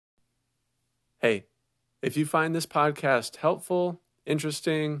Hey, if you find this podcast helpful,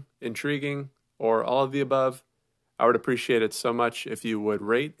 interesting, intriguing, or all of the above, I would appreciate it so much if you would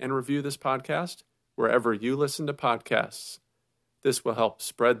rate and review this podcast wherever you listen to podcasts. This will help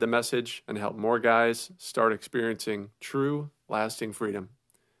spread the message and help more guys start experiencing true, lasting freedom.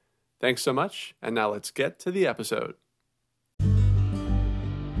 Thanks so much, and now let's get to the episode.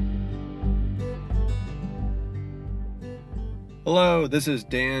 Hello, this is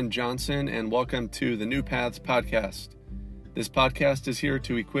Dan Johnson, and welcome to the New Paths Podcast. This podcast is here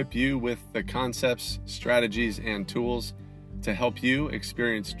to equip you with the concepts, strategies, and tools to help you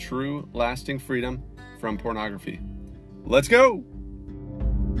experience true, lasting freedom from pornography. Let's go!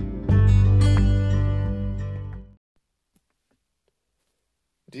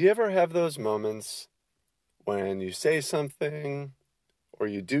 Do you ever have those moments when you say something or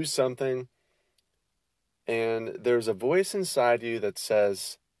you do something and there's a voice inside you that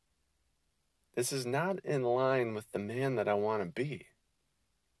says, this is not in line with the man that I want to be?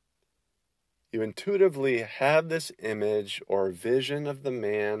 You intuitively have this image or vision of the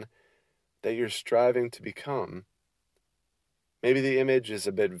man that you're striving to become. Maybe the image is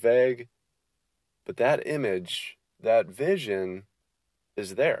a bit vague, but that image, that vision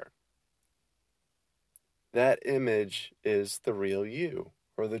is there. That image is the real you,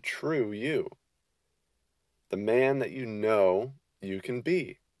 or the true you. The man that you know you can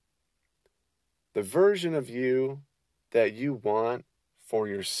be. The version of you that you want for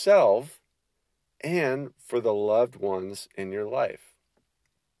yourself and for the loved ones in your life.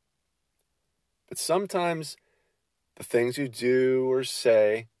 But sometimes the things you do or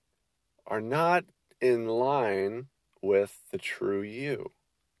say are not in line with the true you.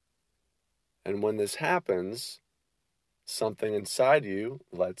 And when this happens, something inside you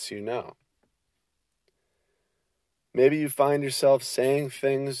lets you know. Maybe you find yourself saying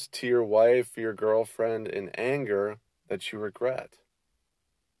things to your wife or your girlfriend in anger that you regret.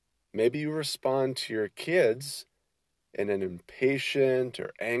 Maybe you respond to your kids in an impatient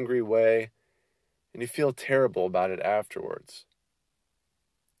or angry way, and you feel terrible about it afterwards.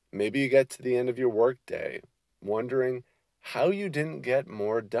 Maybe you get to the end of your workday wondering how you didn't get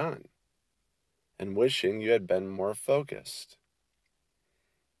more done and wishing you had been more focused.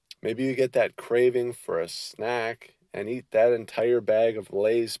 Maybe you get that craving for a snack and eat that entire bag of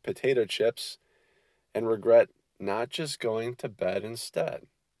Lay's potato chips and regret not just going to bed instead.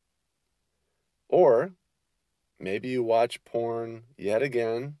 Or maybe you watch porn yet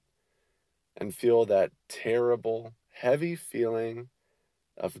again and feel that terrible, heavy feeling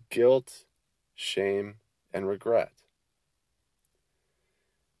of guilt, shame, and regret.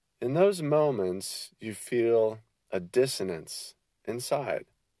 In those moments, you feel a dissonance inside.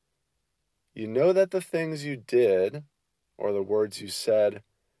 You know that the things you did or the words you said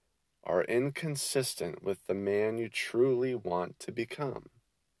are inconsistent with the man you truly want to become.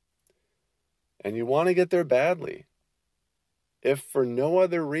 And you want to get there badly, if for no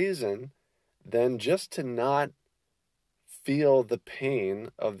other reason than just to not feel the pain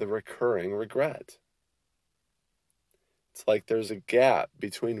of the recurring regret. It's like there's a gap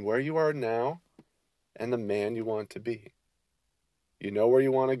between where you are now and the man you want to be. You know where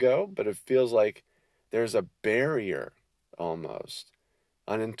you want to go, but it feels like there's a barrier almost,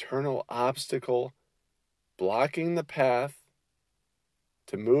 an internal obstacle blocking the path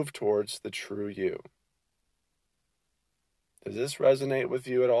to move towards the true you. Does this resonate with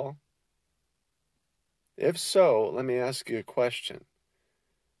you at all? If so, let me ask you a question.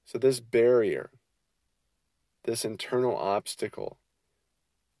 So this barrier, this internal obstacle,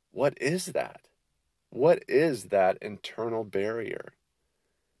 what is that? What is that internal barrier?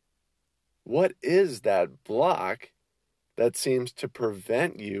 What is that block that seems to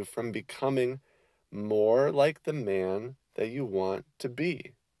prevent you from becoming more like the man that you want to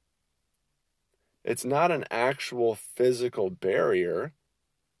be? It's not an actual physical barrier.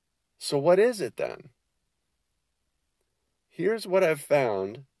 So what is it then? Here's what I've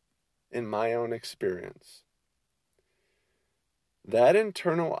found in my own experience. That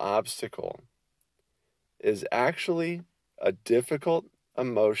internal obstacle is actually a difficult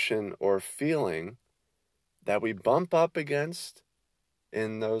emotion or feeling that we bump up against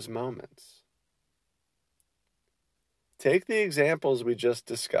in those moments. Take the examples we just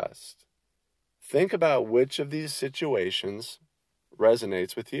discussed. Think about which of these situations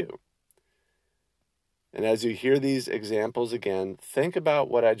resonates with you. And as you hear these examples again, think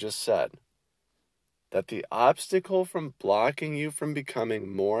about what I just said. That the obstacle from blocking you from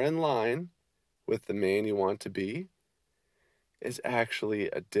becoming more in line with the man you want to be is actually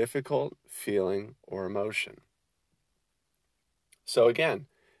a difficult feeling or emotion. So again,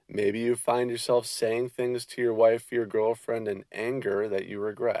 Maybe you find yourself saying things to your wife or your girlfriend in anger that you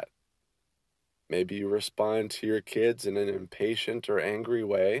regret. Maybe you respond to your kids in an impatient or angry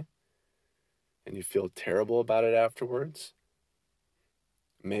way, and you feel terrible about it afterwards.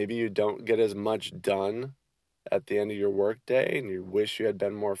 Maybe you don't get as much done at the end of your workday, and you wish you had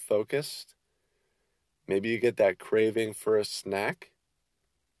been more focused. Maybe you get that craving for a snack,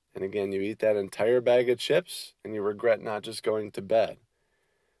 and again, you eat that entire bag of chips, and you regret not just going to bed.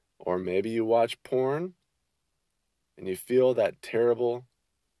 Or maybe you watch porn, and you feel that terrible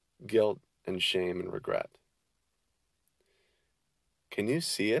guilt and shame and regret. Can you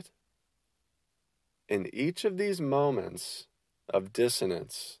see it? In each of these moments of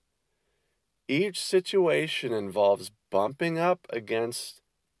dissonance, each situation involves bumping up against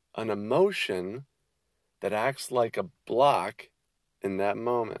an emotion that acts like a block in that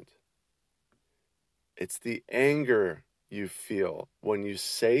moment. It's the anger you feel when you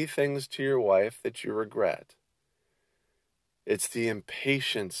say things to your wife that you regret. It's the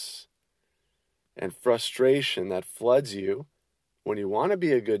impatience and frustration that floods you when you want to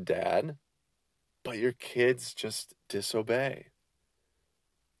be a good dad, but your kids just disobey.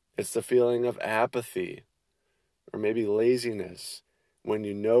 It's the feeling of apathy or maybe laziness when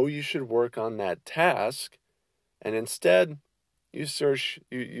you know you should work on that task and instead you surf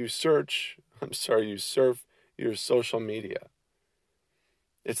your social media.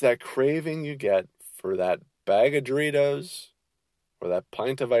 It's that craving you get for that bag of Doritos or that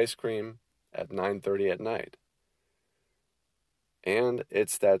pint of ice cream at 9:30 at night. And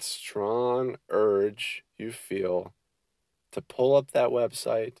it's that strong urge you feel to pull up that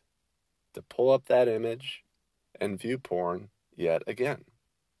website, to pull up that image, and view porn yet again.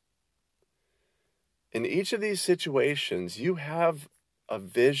 In each of these situations, you have a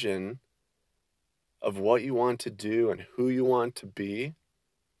vision of what you want to do and who you want to be,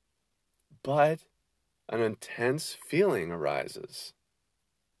 but an intense feeling arises.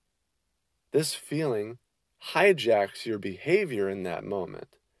 This feeling hijacks your behavior in that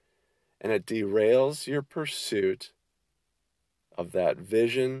moment, and it derails your pursuit of that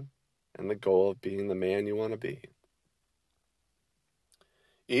vision and the goal of being the man you want to be.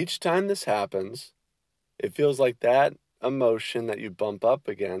 Each time this happens, it feels like that emotion that you bump up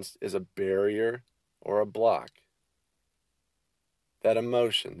against is a barrier or a block. That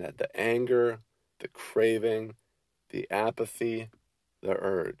emotion, that the anger, the craving, the apathy, the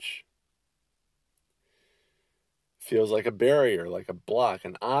urge. Feels like a barrier, like a block,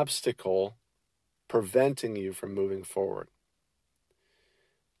 an obstacle preventing you from moving forward.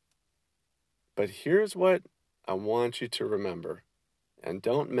 But here's what I want you to remember, and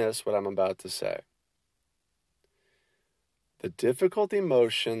don't miss what I'm about to say. The difficult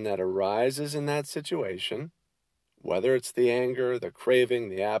emotion that arises in that situation, whether it's the anger, the craving,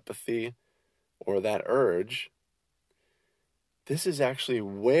 the apathy, or that urge, this is actually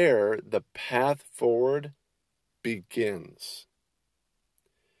where the path forward begins.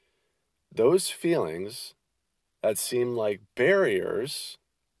 Those feelings that seem like barriers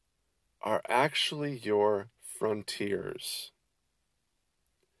are actually your frontiers.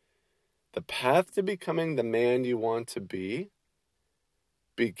 The path to becoming the man you want to be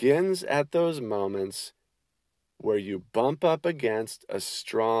begins at those moments where you bump up against a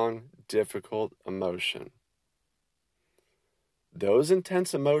strong, difficult emotion. Those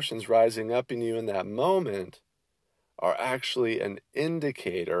intense emotions rising up in you in that moment are actually an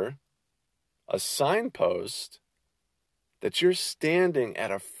indicator, a signpost, that you're standing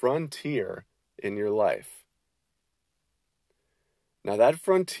at a frontier in your life. Now, that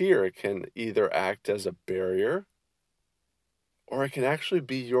frontier can either act as a barrier, or it can actually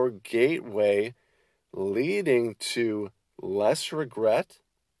be your gateway leading to less regret,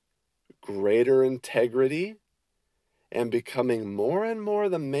 greater integrity, and becoming more and more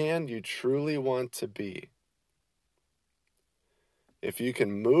the man you truly want to be. If you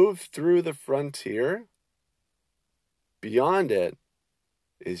can move through the frontier, beyond it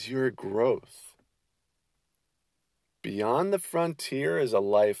is your growth. Beyond the frontier is a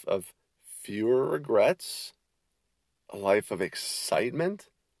life of fewer regrets, a life of excitement,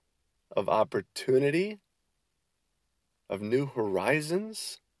 of opportunity, of new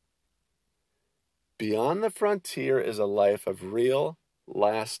horizons. Beyond the frontier is a life of real,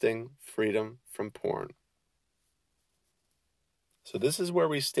 lasting freedom from porn. So this is where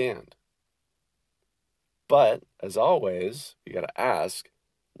we stand. But, as always, you got to ask,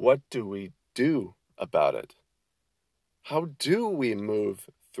 what do we do about it? How do we move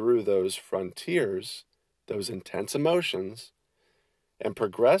through those frontiers, those intense emotions, and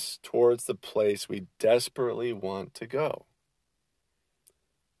progress towards the place we desperately want to go?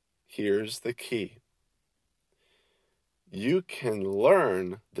 here's the key. You can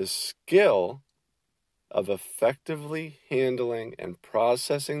learn the skill of effectively handling and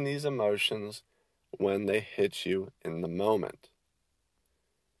processing these emotions when they hit you in the moment.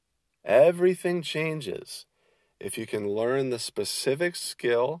 Everything changes if you can learn the specific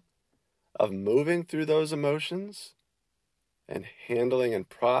skill of moving through those emotions and handling and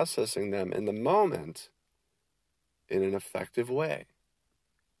processing them in the moment in an effective way.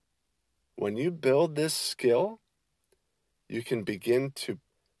 When you build this skill, you can begin to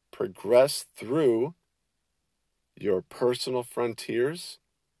progress through your personal frontiers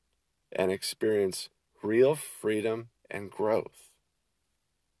and experience real freedom and growth.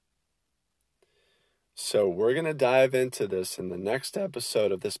 So we're going to dive into this in the next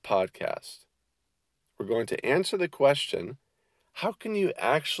episode of this podcast. We're going to answer the question, how can you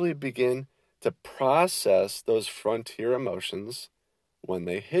actually begin to process those frontier emotions when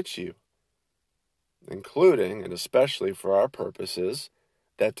they hit you? Including, and especially for our purposes,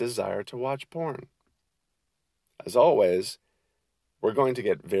 that desire to watch porn. As always, we're going to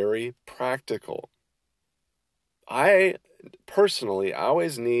get very practical. I personally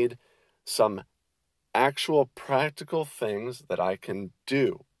always need some actual practical things that I can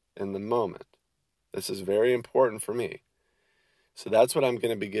do in the moment. This is very important for me. So that's what I'm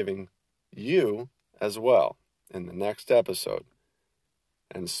going to be giving you as well in the next episode.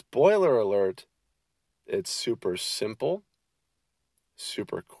 And spoiler alert, it's super simple,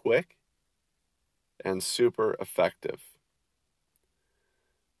 super quick, and super effective.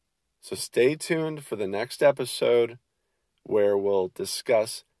 So stay tuned for the next episode where we'll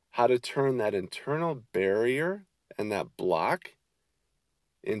discuss how to turn that internal barrier and that block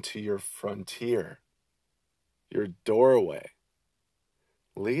into your frontier, your doorway,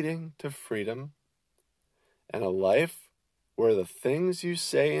 leading to freedom and a life where the things you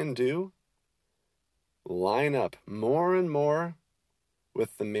say and do line up more and more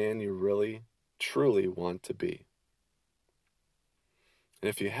with the man you really, truly want to be. And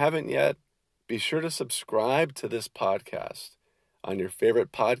if you haven't yet, be sure to subscribe to this podcast on your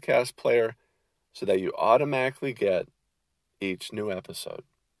favorite podcast player so that you automatically get each new episode.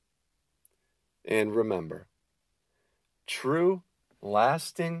 And remember, true,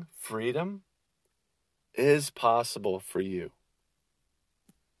 lasting freedom is possible for you.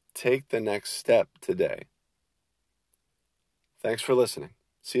 Take the next step today. Thanks for listening.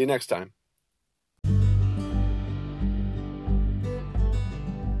 See you next time.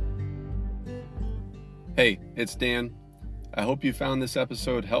 Hey, it's Dan. I hope you found this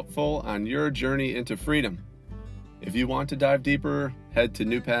episode helpful on your journey into freedom. If you want to dive deeper, head to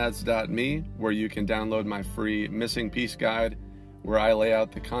newpaths.me, where you can download my free Missing Piece Guide, where I lay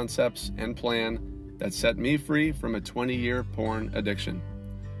out the concepts and plan that set me free from a 20-year porn addiction.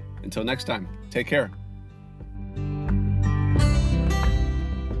 Until next time, take care.